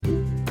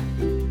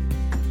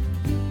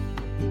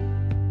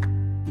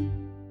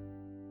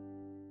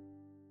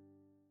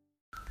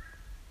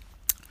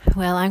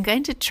Well, I'm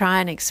going to try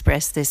and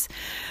express this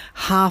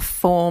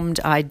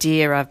half-formed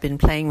idea I've been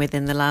playing with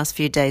in the last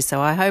few days,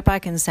 so I hope I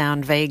can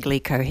sound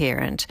vaguely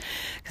coherent,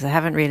 because I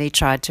haven't really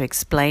tried to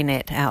explain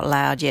it out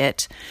loud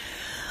yet.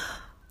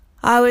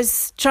 I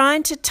was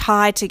trying to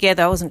tie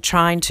together, I wasn't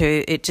trying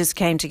to, it just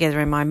came together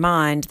in my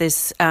mind,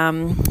 this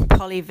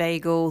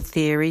polyvagal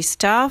theory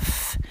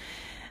stuff.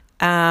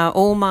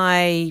 All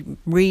my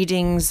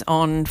readings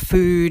on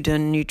food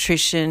and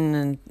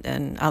nutrition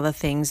and other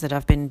things that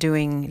I've been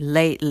doing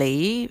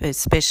lately,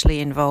 especially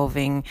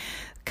involving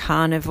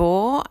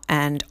carnivore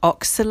and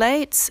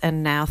oxalates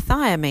and now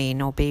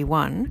thiamine or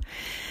B1,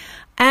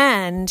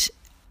 and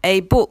a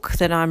book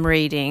that I'm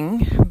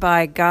reading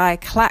by Guy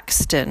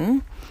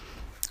Claxton,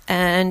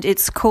 and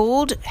it's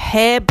called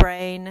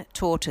Harebrain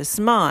Tortoise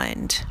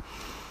Mind.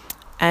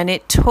 And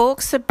it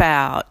talks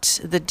about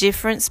the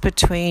difference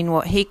between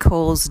what he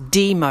calls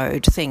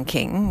D-mode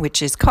thinking,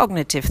 which is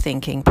cognitive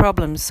thinking,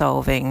 problem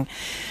solving,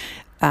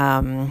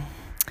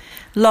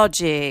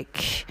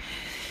 logic,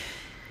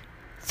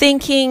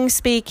 thinking,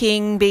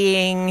 speaking,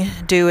 being,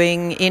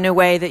 doing in a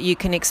way that you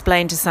can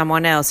explain to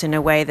someone else, in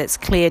a way that's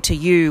clear to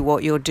you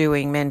what you're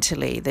doing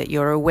mentally, that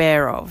you're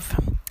aware of,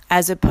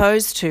 as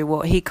opposed to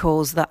what he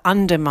calls the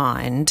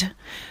undermind,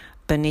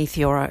 beneath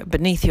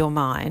your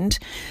mind,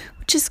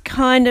 which is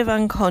kind of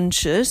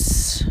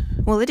unconscious.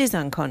 Well, it is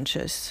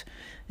unconscious.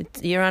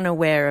 You're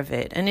unaware of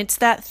it. And it's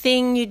that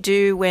thing you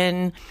do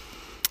when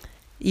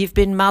you've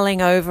been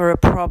mulling over a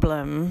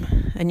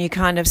problem and you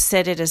kind of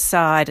set it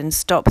aside and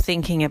stop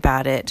thinking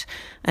about it,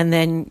 and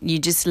then you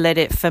just let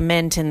it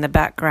ferment in the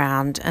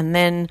background, and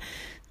then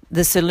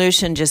the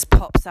solution just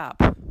pops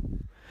up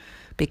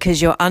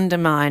because your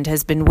undermind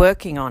has been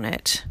working on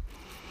it.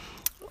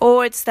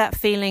 Or it's that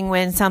feeling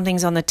when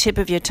something's on the tip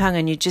of your tongue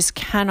and you just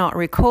cannot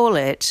recall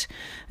it,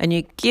 and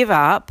you give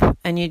up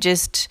and you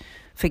just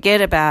forget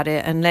about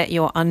it and let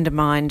your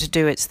undermind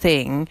do its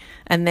thing,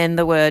 and then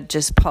the word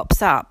just pops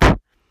up.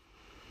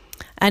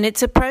 And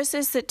it's a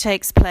process that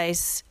takes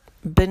place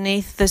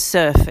beneath the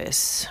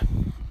surface.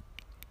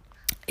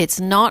 It's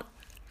not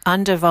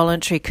under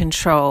voluntary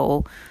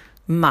control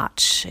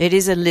much. It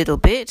is a little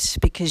bit,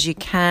 because you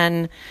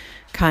can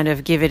kind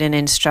of give it an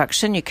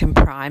instruction. You can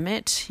prime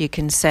it. You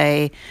can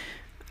say,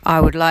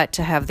 I would like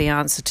to have the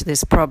answer to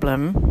this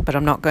problem, but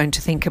I'm not going to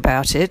think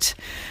about it.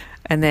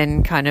 And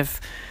then kind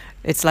of,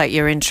 it's like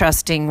you're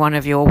entrusting one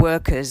of your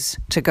workers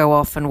to go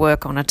off and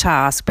work on a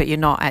task, but you're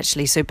not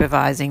actually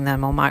supervising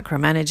them or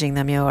micromanaging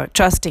them. You're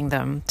trusting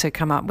them to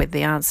come up with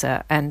the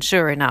answer. And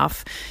sure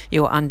enough,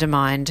 your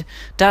undermind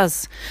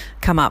does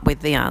come up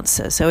with the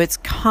answer. So it's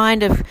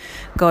kind of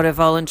got a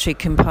voluntary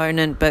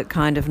component, but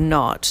kind of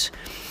not.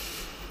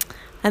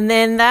 And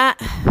then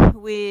that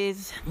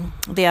with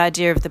the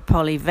idea of the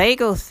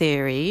polyvagal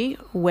theory,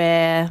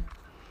 where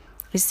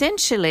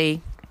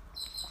essentially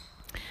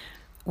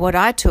what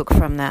I took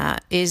from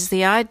that is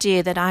the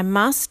idea that I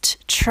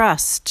must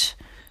trust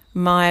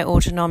my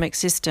autonomic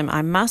system.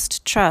 I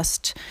must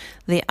trust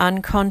the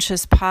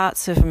unconscious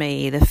parts of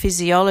me, the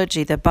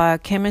physiology, the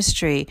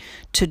biochemistry,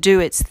 to do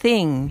its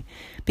thing.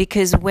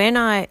 Because when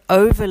I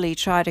overly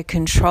try to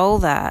control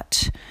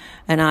that,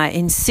 and I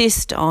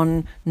insist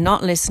on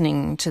not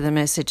listening to the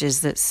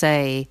messages that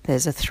say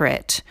there's a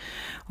threat,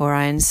 or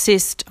I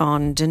insist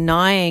on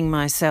denying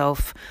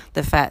myself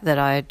the fact that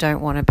I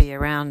don't want to be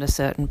around a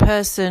certain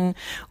person,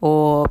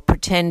 or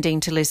pretending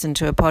to listen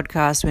to a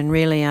podcast when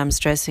really I'm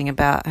stressing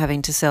about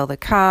having to sell the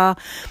car,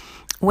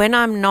 when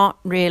I'm not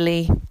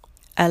really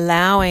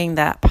allowing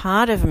that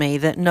part of me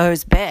that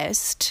knows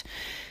best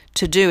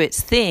to do its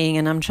thing,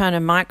 and I'm trying to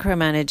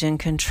micromanage and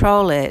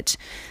control it,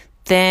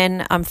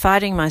 then I'm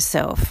fighting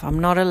myself. I'm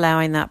not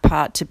allowing that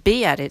part to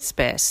be at its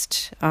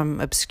best.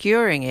 I'm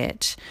obscuring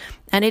it.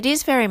 And it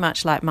is very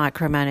much like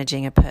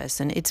micromanaging a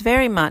person. It's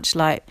very much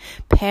like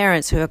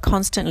parents who are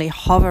constantly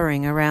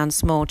hovering around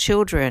small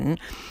children,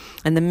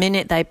 and the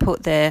minute they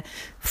put their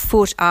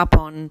foot up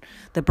on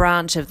the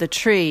branch of the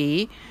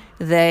tree,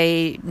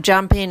 they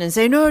jump in and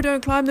say, no,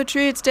 don't climb the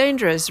tree, it's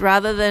dangerous,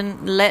 rather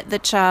than let the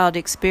child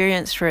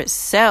experience for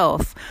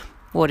itself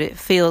what it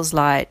feels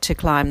like to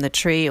climb the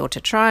tree, or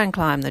to try and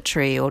climb the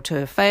tree, or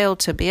to fail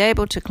to be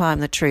able to climb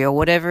the tree, or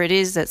whatever it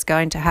is that's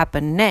going to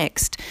happen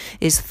next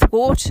is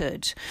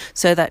thwarted,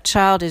 so that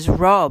child is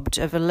robbed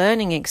of a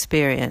learning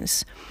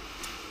experience.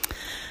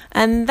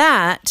 And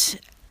that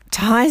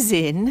ties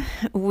in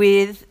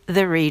with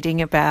the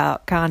reading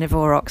about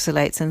carnivore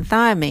oxalates and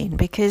thiamine,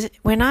 because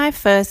when I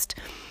first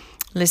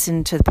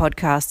listened to the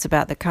podcasts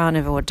about the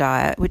carnivore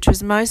diet, which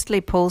was mostly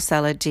Paul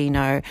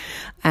Saladino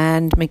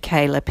and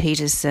Michaela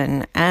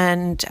Peterson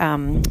and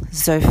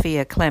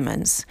Sophia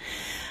Clemens,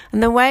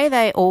 and the way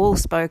they all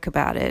spoke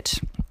about it,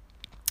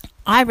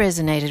 I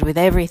resonated with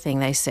everything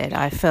they said.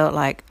 I felt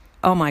like,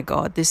 oh my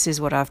God, this is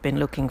what I've been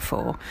looking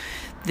for.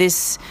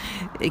 This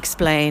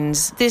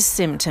explains this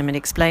symptom, it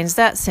explains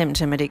that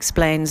symptom, it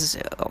explains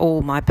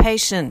all my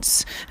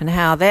patients and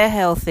how their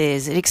health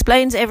is. It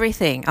explains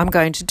everything. I'm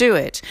going to do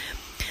it.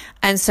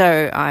 And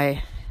so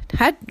I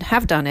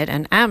have done it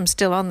and am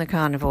still on the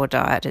carnivore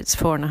diet. It's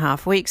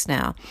 4.5 weeks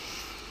now.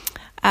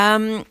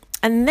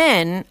 And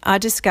then I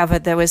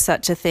discovered there was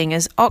such a thing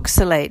as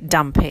oxalate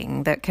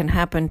dumping that can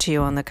happen to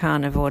you on the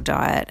carnivore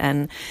diet,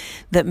 and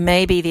that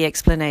may be the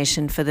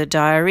explanation for the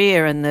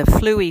diarrhea and the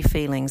fluey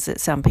feelings that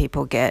some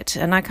people get.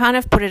 And I kind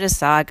of put it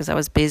aside because I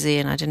was busy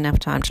and I didn't have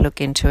time to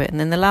look into it. And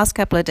then the last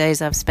couple of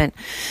days I've spent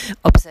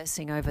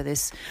obsessing over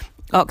this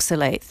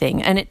oxalate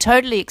thing, and it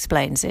totally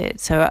explains it.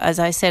 So as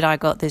I said, I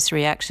got this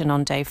reaction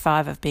on day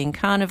 5 of being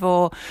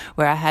carnivore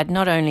where I had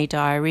not only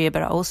diarrhea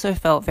but I also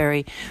felt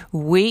very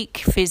weak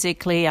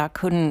physically. I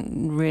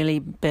couldn't really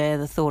bear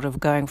the thought of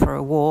going for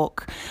a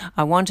walk.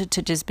 I wanted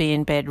to just be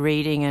in bed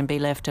reading and be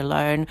left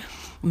alone.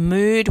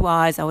 Mood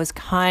wise, I was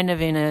kind of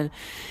in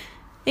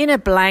a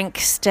blank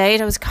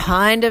state. I was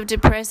kind of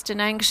depressed and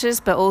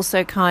anxious but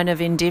also kind of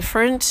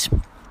indifferent.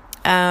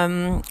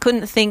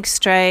 Couldn't think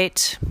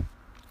straight,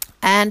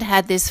 and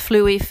had this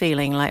fluey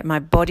feeling, like my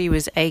body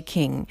was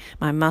aching,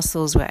 my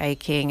muscles were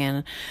aching,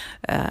 and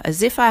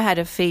as if I had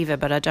a fever,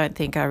 but I don't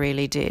think I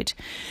really did.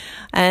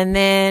 And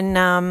then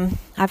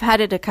I've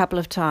had it a couple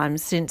of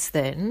times since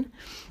then,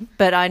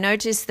 but I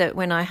noticed that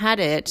when I had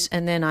it,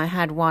 and then I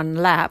had one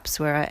lapse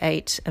where I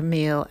ate a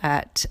meal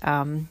at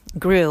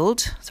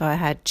grilled, so I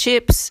had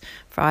chips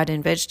fried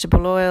in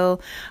vegetable oil,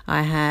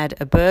 I had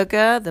a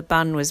burger, the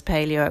bun was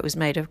paleo, it was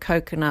made of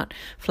coconut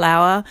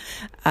flour,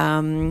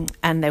 and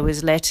there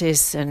was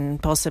lettuce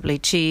and possibly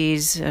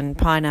cheese and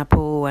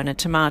pineapple and a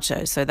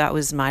tomato, so that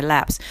was my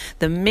lapse.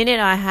 The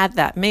minute I had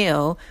that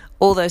meal,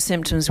 all those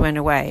symptoms went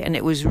away, and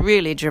it was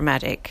really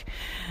dramatic.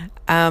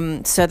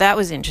 So that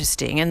was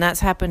interesting, and that's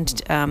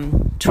happened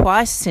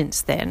twice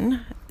since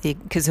then,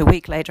 because a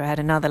week later I had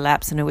another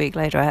lapse, and a week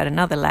later I had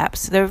another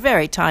lapse. They were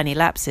very tiny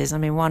lapses. I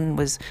mean, one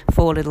was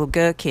 4 little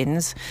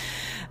gherkins,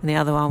 and the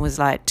other one was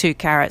like 2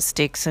 carrot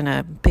sticks and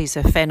a piece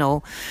of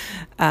fennel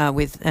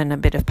and a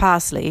bit of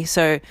parsley.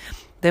 So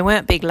they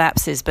weren't big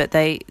lapses, but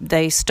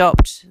they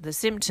stopped the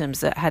symptoms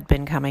that had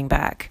been coming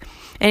back.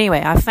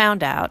 Anyway, I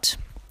found out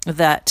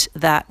that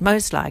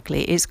most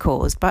likely is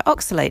caused by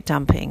oxalate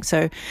dumping.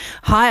 So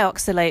high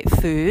oxalate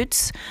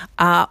foods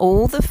are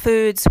all the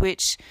foods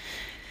which,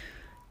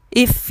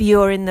 if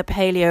you're in the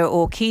paleo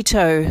or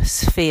keto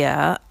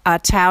sphere, are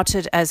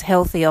touted as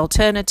healthy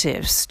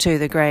alternatives to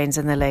the grains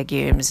and the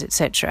legumes,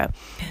 etc.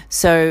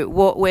 So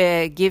what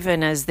we're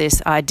given as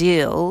this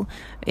ideal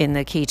in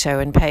the keto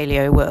and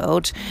paleo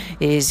world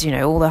is,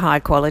 all the high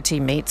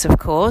quality meats, of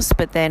course,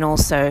 but then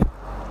also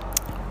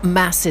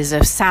masses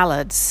of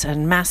salads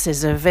and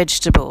masses of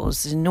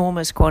vegetables,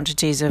 enormous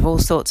quantities of all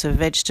sorts of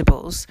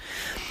vegetables,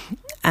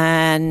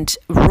 and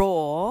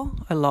raw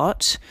a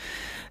lot,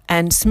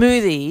 and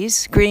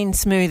smoothies, green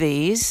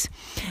smoothies,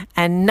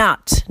 and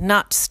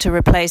nuts to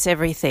replace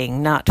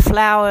everything, nut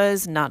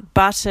flours, nut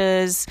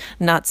butters,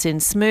 nuts in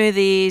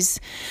smoothies.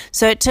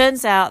 So it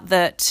turns out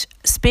that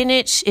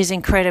spinach is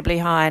incredibly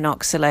high in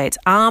oxalates.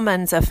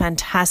 Almonds are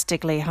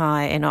fantastically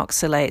high in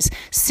oxalates.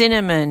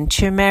 Cinnamon,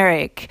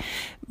 turmeric,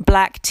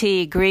 black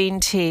tea, green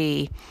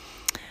tea,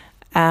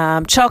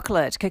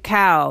 chocolate,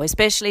 cacao,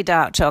 especially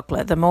dark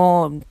chocolate. The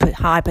more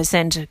high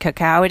percent of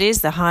cacao it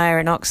is, the higher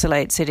in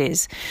oxalates it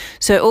is.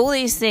 So all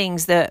these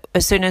things that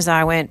as soon as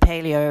I went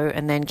paleo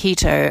and then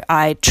keto,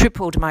 I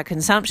tripled my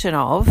consumption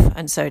of,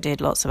 and so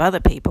did lots of other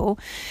people,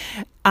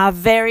 are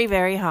very,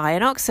 very high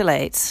in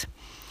oxalates.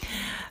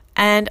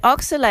 And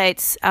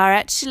oxalates are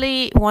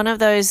actually one of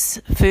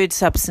those food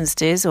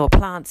substances or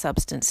plant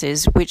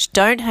substances which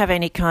don't have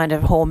any kind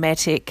of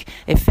hormetic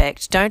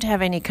effect, don't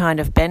have any kind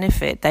of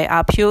benefit. They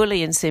are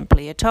purely and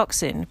simply a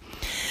toxin.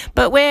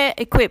 But we're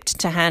equipped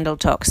to handle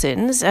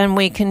toxins, and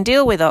we can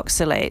deal with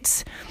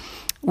oxalates.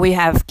 We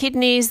have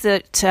kidneys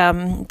that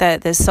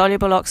there's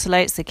soluble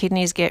oxalates the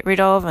kidneys get rid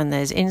of, and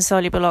there's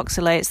insoluble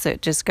oxalates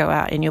that just go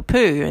out in your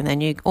poo, and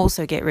then you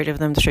also get rid of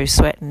them through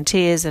sweat and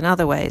tears and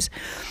other ways.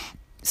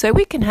 So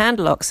we can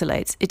handle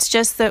oxalates. It's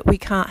just that we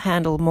can't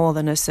handle more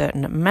than a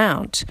certain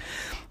amount.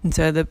 And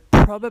so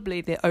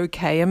probably the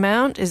okay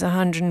amount is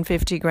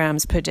 150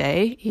 grams per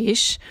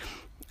day-ish.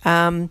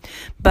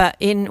 But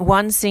in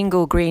one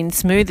single green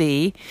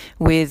smoothie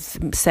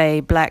with, say,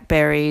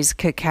 blackberries,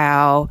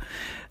 cacao,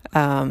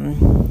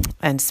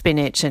 and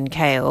spinach and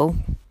kale,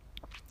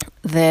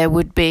 there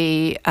would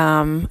be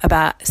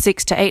about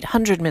 600 to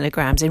 800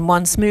 milligrams in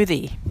one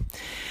smoothie.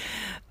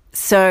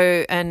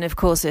 So, and of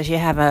course, if you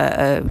have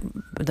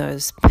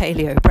those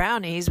paleo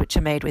brownies, which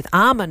are made with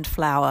almond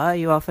flour,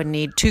 you often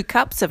need 2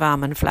 cups of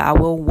almond flour.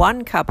 Well,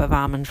 1 cup of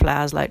almond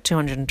flour is like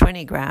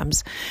 220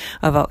 grams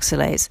of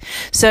oxalates.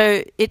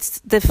 So it's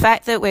the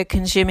fact that we're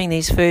consuming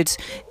these foods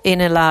in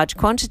a large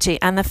quantity,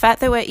 and the fact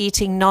that we're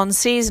eating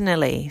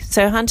non-seasonally.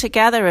 So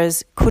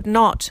hunter-gatherers could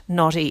not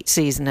eat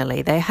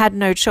seasonally. They had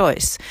no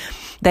choice.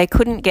 They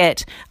couldn't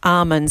get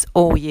almonds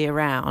all year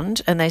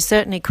round, and they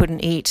certainly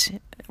couldn't eat,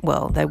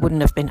 well, they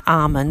wouldn't have been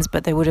almonds,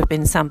 but they would have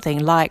been something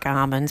like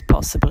almonds,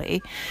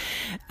 possibly.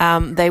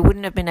 They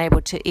wouldn't have been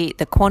able to eat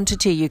the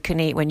quantity you can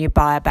eat when you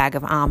buy a bag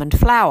of almond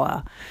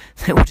flour.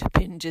 There would have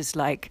been just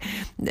like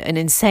an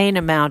insane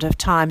amount of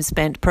time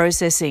spent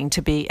processing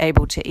to be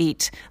able to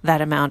eat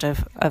that amount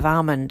of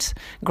almond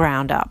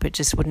ground up. It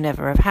just would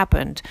never have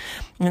happened.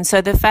 And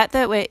so the fact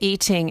that we're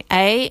eating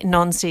A,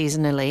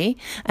 non-seasonally,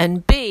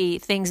 and B,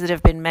 things that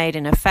have been made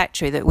in a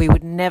factory that we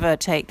would never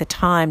take the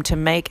time to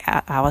make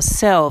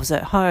ourselves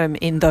at home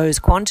in those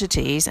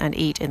quantities and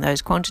eat in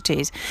those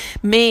quantities,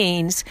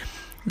 means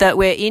that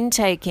we're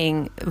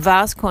intaking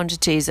vast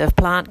quantities of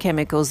plant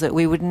chemicals that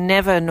we would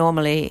never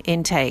normally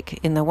intake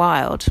in the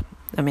wild.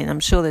 I mean, I'm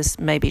sure this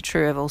may be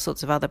true of all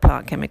sorts of other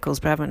plant chemicals,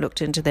 but I haven't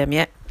looked into them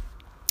yet.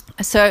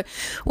 So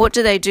what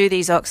do,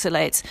 these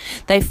oxalates?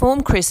 They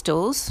form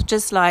crystals,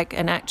 just like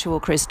an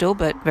actual crystal,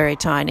 but very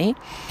tiny.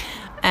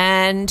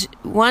 And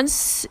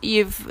once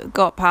you've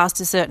got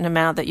past a certain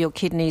amount that your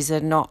kidneys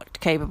are not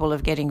capable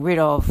of getting rid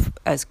of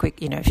as quick,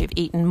 if you've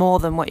eaten more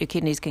than what your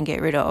kidneys can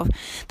get rid of,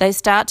 they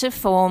start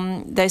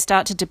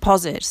to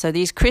deposit. So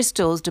these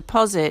crystals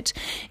deposit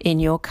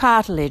in your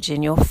cartilage,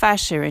 in your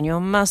fascia, in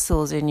your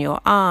muscles, in your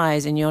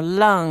eyes, in your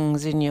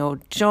lungs, in your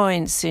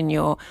joints, in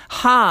your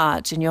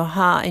heart, in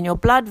your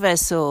blood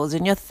vessels,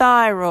 in your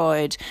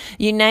thyroid,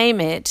 you name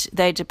it,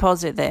 they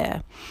deposit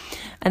there.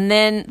 And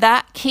then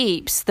that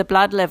keeps the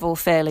blood level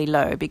fairly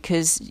low,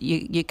 because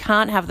you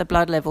can't have the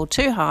blood level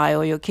too high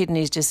or your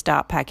kidneys just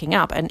start packing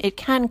up. And it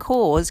can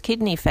cause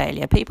kidney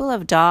failure. People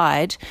have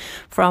died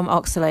from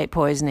oxalate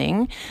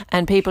poisoning,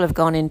 and people have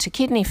gone into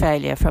kidney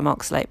failure from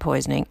oxalate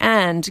poisoning.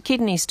 And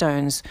kidney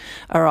stones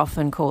are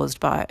often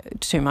caused by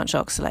too much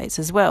oxalates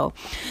as well.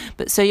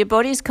 But so your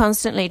body's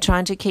constantly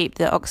trying to keep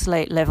the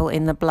oxalate level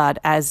in the blood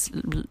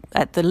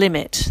at the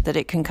limit that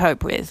it can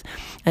cope with.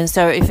 And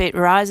so if it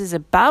rises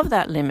above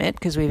that limit,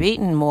 because we've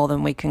eaten more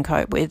than we can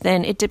cope with,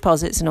 then it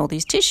deposits in all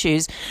these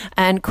tissues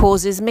and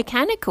causes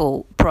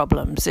mechanical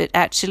problems.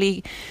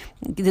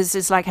 This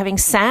is like having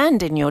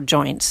sand in your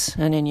joints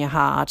and in your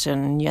heart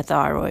and your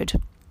thyroid.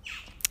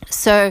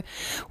 So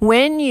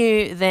when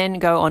you then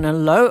go on a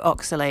low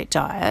oxalate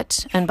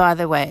diet, and by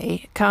the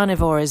way,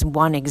 carnivore is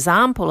one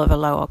example of a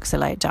low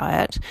oxalate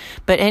diet,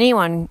 but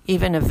anyone,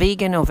 even a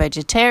vegan or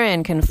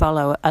vegetarian, can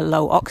follow a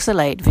low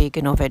oxalate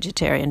vegan or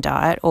vegetarian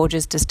diet, or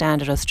just a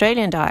standard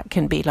Australian diet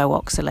can be low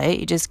oxalate.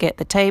 You just get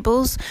the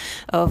tables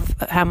of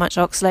how much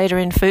oxalate are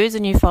in foods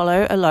and you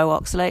follow a low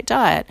oxalate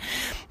diet.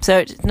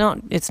 So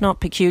it's not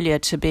peculiar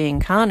to being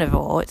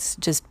carnivore, it's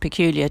just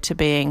peculiar to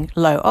being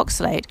low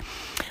oxalate.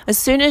 As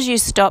soon as you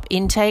stop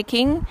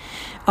intaking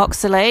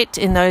oxalate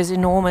in those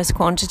enormous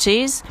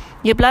quantities,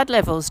 your blood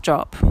levels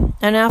drop.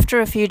 And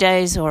after a few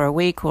days or a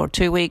week or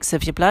 2 weeks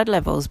of your blood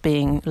levels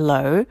being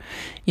low,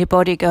 your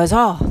body goes,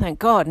 oh, thank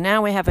God,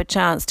 now we have a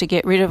chance to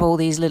get rid of all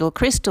these little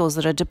crystals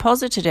that are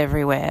deposited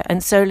everywhere.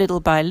 And so little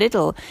by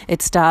little,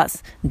 it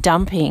starts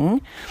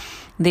dumping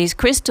these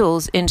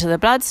crystals into the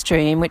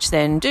bloodstream, which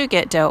then do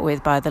get dealt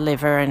with by the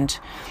liver and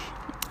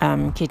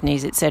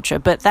kidneys, etc.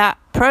 But that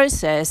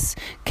process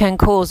can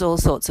cause all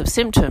sorts of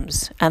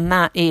symptoms, and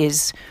that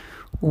is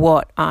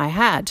what I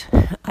had,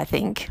 I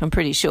think, I'm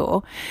pretty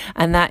sure,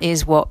 and that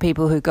is what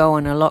people who go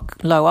on a low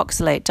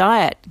oxalate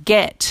diet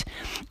get.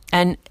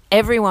 And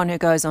everyone who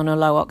goes on a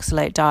low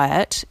oxalate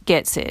diet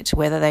gets it,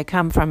 whether they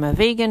come from a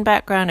vegan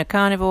background, a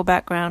carnivore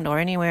background, or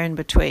anywhere in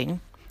between.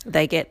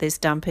 They get this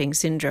dumping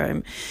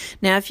syndrome.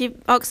 Now, if your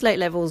oxalate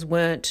levels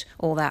weren't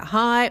all that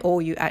high,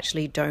 or you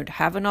actually don't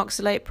have an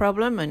oxalate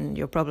problem and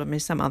your problem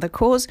is some other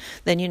cause,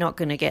 then you're not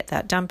going to get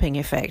that dumping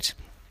effect.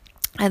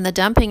 And the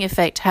dumping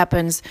effect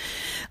happens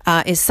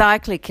is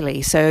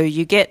cyclically. So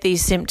you get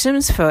these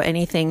symptoms for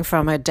anything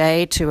from a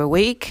day to a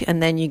week,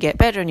 and then you get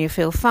better and you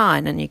feel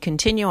fine, and you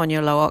continue on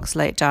your low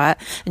oxalate diet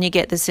and you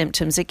get the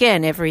symptoms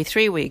again every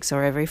 3 weeks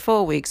or every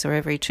 4 weeks or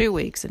every 2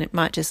 weeks, and it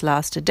might just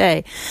last a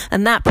day.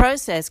 And that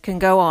process can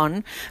go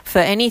on for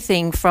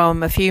anything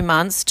from a few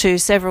months to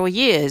several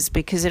years,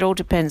 because it all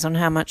depends on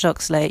how much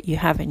oxalate you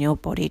have in your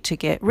body to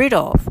get rid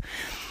of.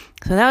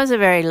 So that was a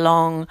very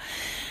long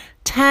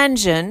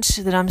tangent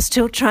that I'm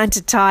still trying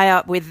to tie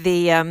up with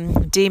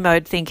the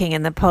D-mode thinking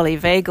and the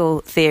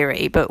polyvagal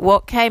theory. But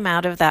what came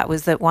out of that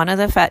was that one of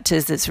the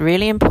factors that's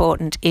really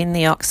important in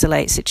the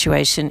oxalate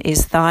situation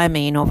is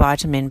thiamine or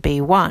vitamin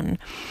B1.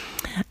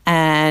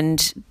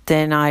 And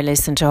then I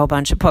listened to a whole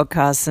bunch of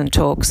podcasts and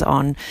talks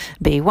on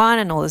B1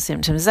 and all the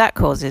symptoms that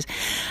causes.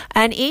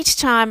 And each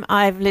time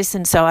I've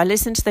listened, so I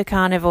listened to the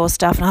carnivore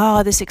stuff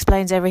and, this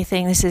explains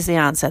everything, this is the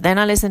answer. Then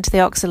I listened to the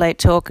oxalate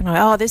talk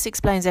and, this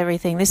explains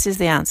everything, this is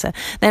the answer.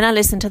 Then I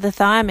listened to the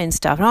thiamine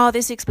stuff and,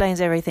 this explains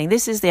everything,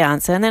 this is the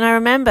answer. And then I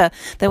remember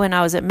that when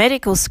I was at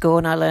medical school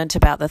and I learned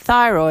about the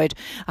thyroid,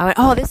 I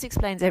went, this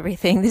explains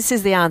everything, this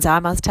is the answer, I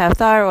must have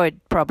thyroid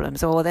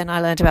problems. Or then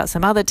I learned about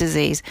some other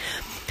disease.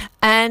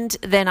 And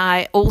then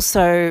I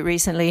also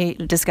recently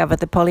discovered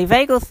the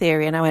polyvagal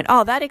theory, and I went,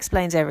 that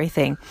explains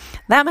everything.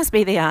 That must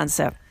be the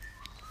answer.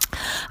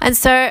 And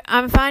so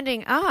I'm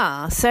finding,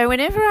 so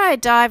whenever I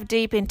dive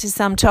deep into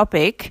some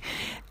topic,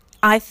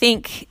 I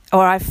think,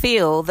 or I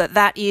feel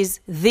that is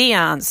the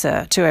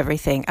answer to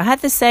everything. I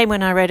had the same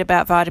when I read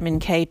about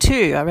vitamin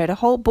K2. I read a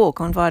whole book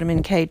on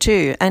vitamin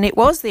K2, and it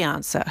was the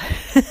answer.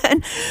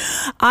 And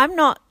I'm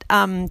not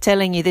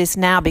telling you this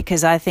now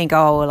because I think,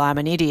 oh, well, I'm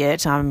an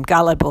idiot, I'm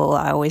gullible,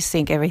 I always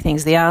think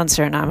everything's the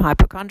answer and I'm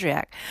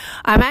hypochondriac.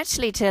 I'm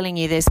actually telling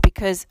you this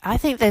because I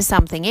think there's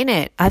something in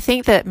it. I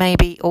think that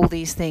maybe all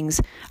these things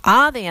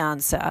are the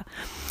answer.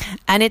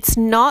 And it's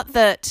not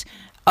that,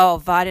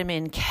 oh,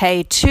 vitamin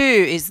K2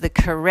 is the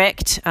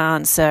correct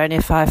answer, and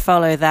if I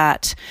follow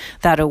that,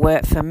 that'll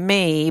work for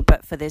me,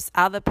 but for this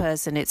other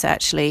person, it's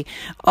actually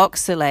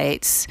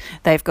oxalates.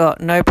 They've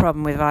got no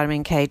problem with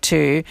vitamin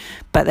K2,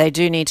 but they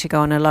do need to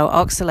go on a low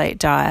oxalate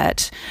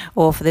diet.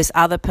 Or for this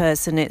other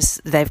person,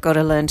 they've got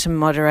to learn to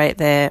moderate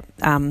their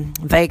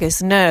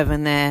vagus nerve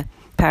and their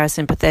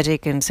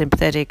parasympathetic and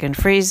sympathetic and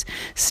freeze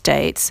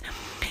states.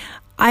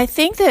 I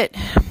think that,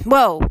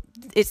 well,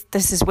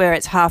 this is where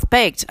it's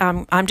half-baked.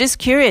 I'm just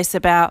curious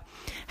about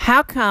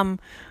how come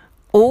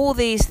all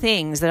these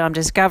things that I'm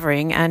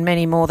discovering, and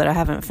many more that I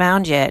haven't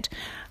found yet,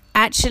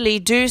 actually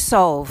do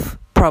solve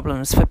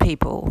problems for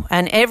people.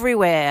 And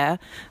everywhere,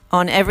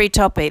 on every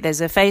topic, there's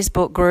a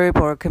Facebook group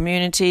or a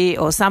community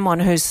or someone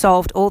who's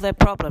solved all their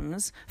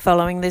problems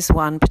following this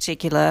one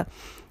particular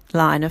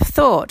line of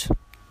thought.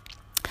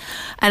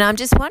 And I'm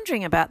just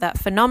wondering about that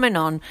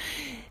phenomenon.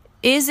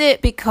 Is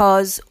it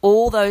because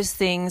all those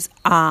things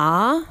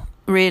are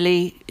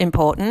really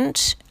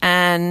important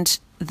and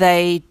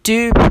they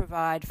do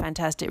provide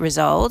fantastic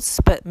results,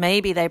 but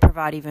maybe they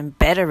provide even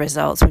better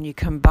results when you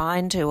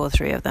combine 2 or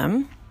 3 of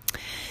them?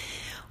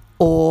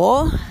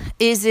 Or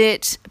is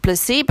it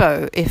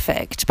placebo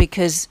effect?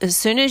 Because as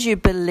soon as you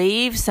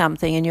believe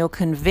something and you're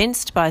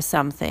convinced by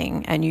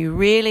something and you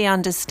really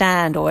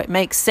understand, or it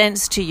makes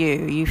sense to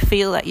you, you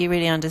feel that you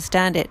really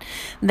understand it,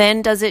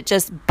 then does it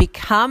just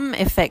become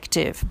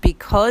effective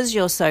because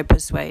you're so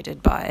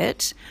persuaded by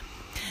it?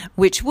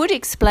 Which would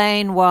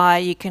explain why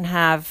you can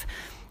have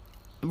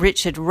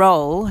Richard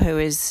Roll, who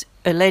is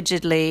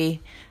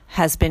allegedly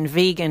has been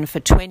vegan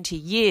for 20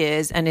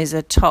 years and is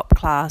a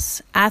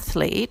top-class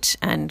athlete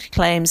and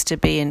claims to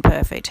be in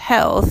perfect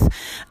health.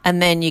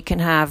 And then you can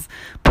have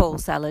Paul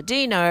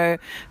Saladino,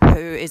 who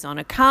is on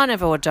a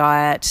carnivore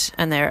diet,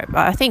 and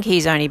I think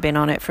he's only been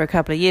on it for a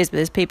couple of years, but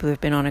there's people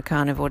who've been on a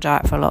carnivore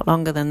diet for a lot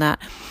longer than that,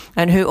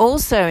 and who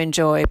also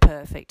enjoy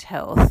perfect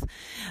health.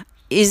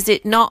 Is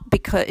it not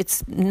because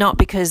it's not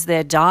because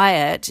their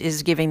diet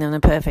is giving them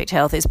the perfect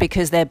health, it's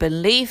because their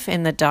belief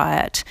in the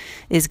diet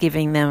is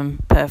giving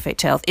them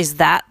perfect health? Is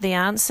that the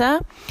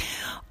answer?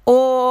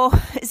 Or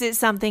is it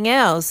something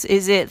else?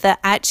 Is it that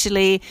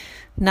actually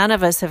none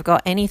of us have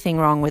got anything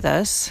wrong with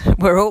us?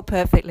 We're all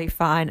perfectly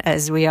fine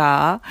as we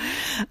are.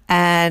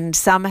 And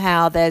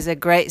somehow there's a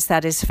great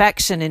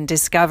satisfaction in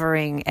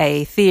discovering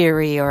a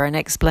theory or an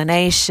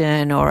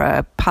explanation or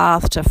a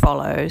path to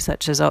follow,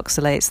 such as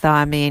oxalates,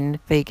 thiamine,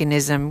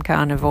 veganism,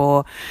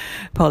 carnivore,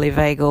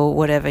 polyvagal,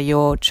 whatever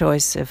your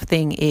choice of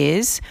thing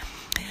is.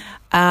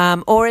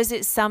 Or is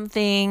it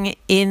something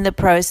in the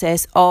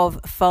process of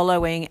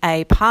following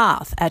a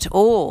path at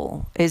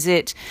all? Is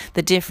it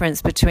the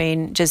difference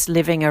between just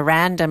living a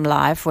random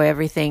life where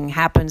everything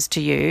happens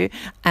to you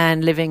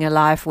and living a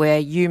life where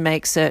you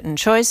make certain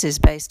choices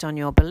based on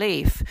your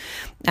belief?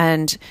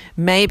 And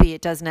maybe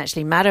it doesn't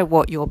actually matter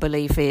what your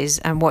belief is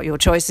and what your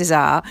choices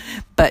are,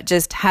 but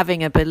just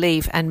having a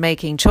belief and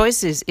making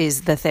choices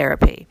is the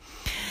therapy.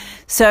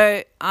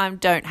 So I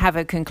don't have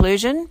a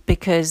conclusion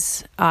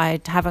because I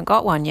haven't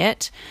got one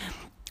yet.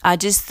 I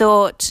just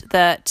thought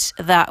that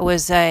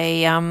was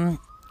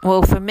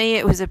well, for me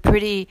it was a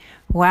pretty,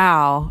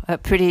 I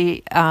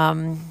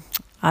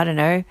don't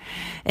know,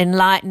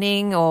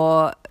 enlightening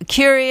or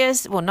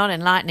curious. Well, not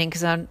enlightening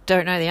because I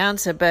don't know the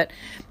answer, but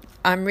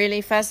I'm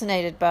really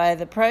fascinated by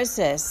the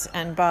process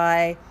and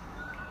by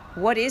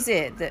what is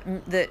it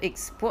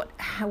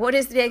what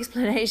is the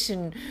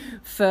explanation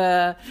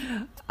for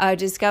I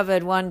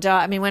discovered one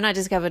diet. I mean, when I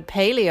discovered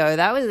paleo,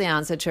 that was the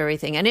answer to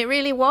everything. And it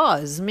really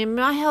was. I mean,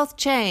 my health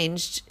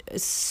changed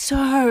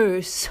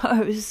so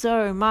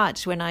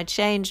much when I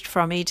changed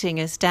from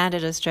eating a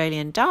standard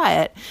Australian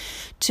diet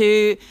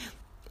to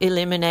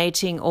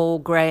eliminating all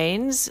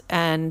grains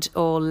and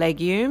all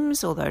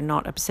legumes, although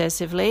not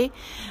obsessively,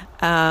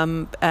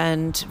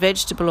 and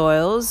vegetable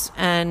oils,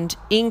 and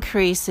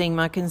increasing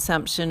my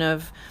consumption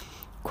of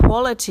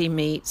quality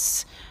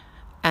meats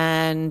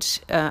and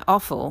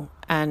offal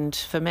and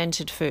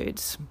fermented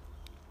foods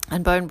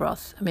and bone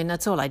broth. I mean,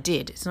 that's all I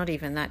did. It's not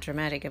even that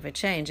dramatic of a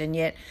change. And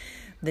yet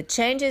the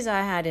changes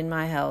I had in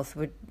my health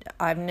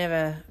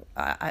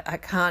I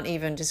can't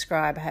even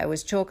describe how it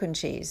was chalk and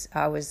cheese.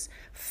 I was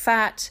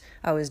fat,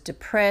 I was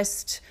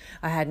depressed,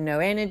 I had no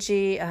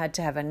energy, I had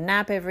to have a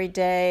nap every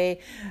day,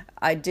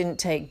 I didn't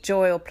take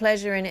joy or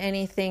pleasure in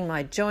anything,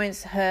 my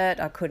joints hurt,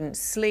 I couldn't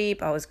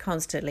sleep, I was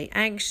constantly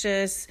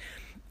anxious,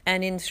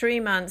 and in 3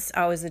 months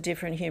I was a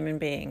different human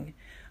being.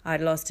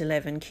 I'd lost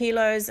 11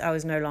 kilos. I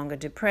was no longer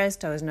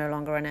depressed. I was no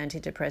longer on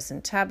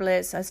antidepressant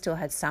tablets. I still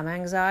had some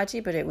anxiety,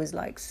 but it was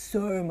like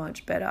so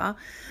much better.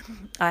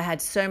 I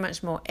had so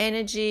much more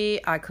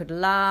energy. I could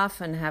laugh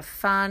and have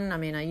fun. I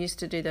mean, I used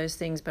to do those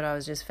things, but I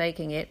was just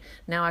faking it.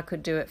 Now I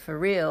could do it for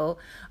real.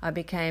 I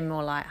became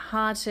more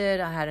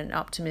lighthearted. I had an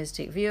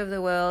optimistic view of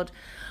the world.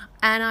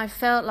 And I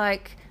felt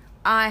like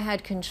I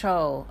had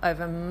control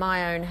over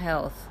my own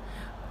health.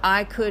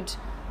 I could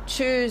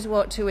choose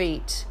what to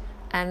eat,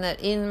 and that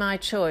in my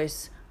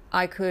choice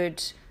I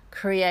could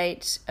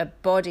create a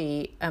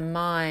body, a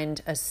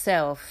mind, a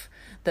self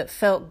that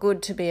felt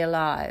good to be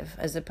alive,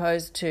 as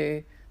opposed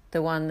to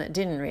the one that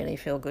didn't really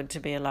feel good to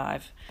be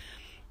alive.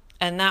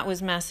 And that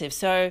was massive.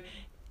 So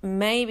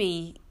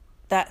maybe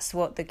that's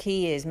what the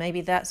key is.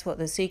 Maybe that's what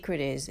the secret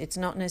is. It's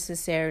not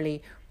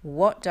necessarily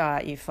what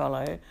diet you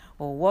follow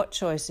or what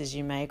choices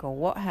you make or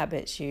what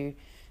habits you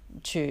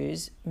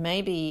choose.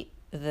 Maybe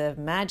the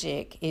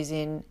magic is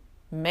in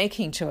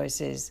making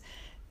choices,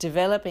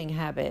 developing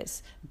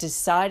habits,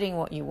 deciding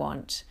what you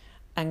want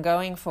and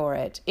going for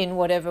it in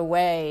whatever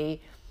way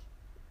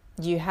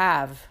you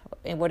have,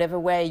 in whatever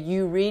way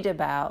you read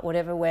about,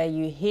 whatever way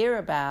you hear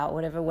about,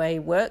 whatever way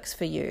works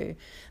for you,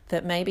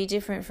 that may be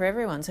different for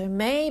everyone. So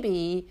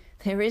maybe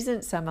there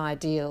isn't some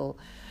ideal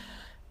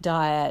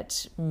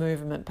diet,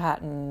 movement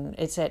pattern,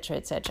 etc.,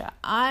 etc.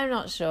 I'm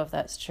not sure if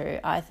that's true.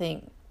 I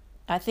think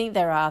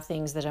there are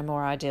things that are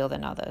more ideal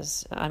than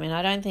others. I mean,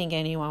 I don't think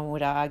anyone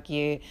would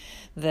argue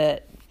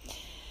that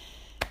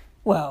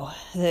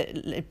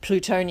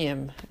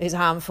plutonium is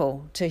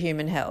harmful to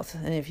human health.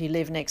 And if you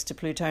live next to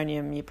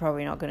plutonium, you're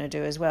probably not going to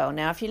do as well.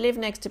 Now, if you live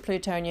next to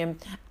plutonium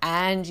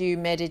and you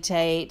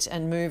meditate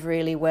and move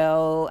really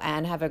well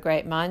and have a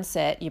great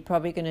mindset, you're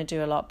probably going to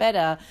do a lot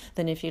better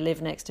than if you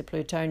live next to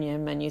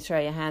plutonium and you throw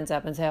your hands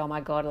up and say, oh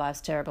my God, life's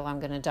terrible, I'm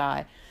going to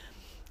die.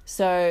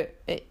 So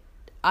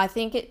I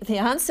think the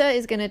answer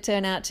is going to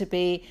turn out to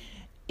be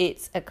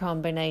it's a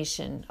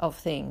combination of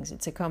things.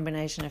 It's a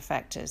combination of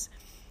factors.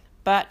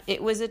 But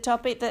it was a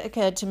topic that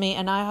occurred to me,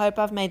 and I hope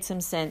I've made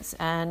some sense.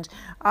 And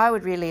I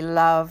would really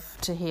love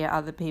to hear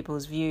other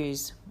people's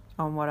views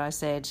on what I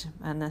said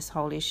and this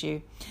whole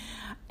issue.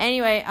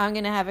 Anyway, I'm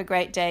going to have a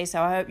great day,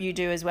 so I hope you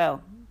do as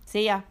well.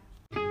 See ya.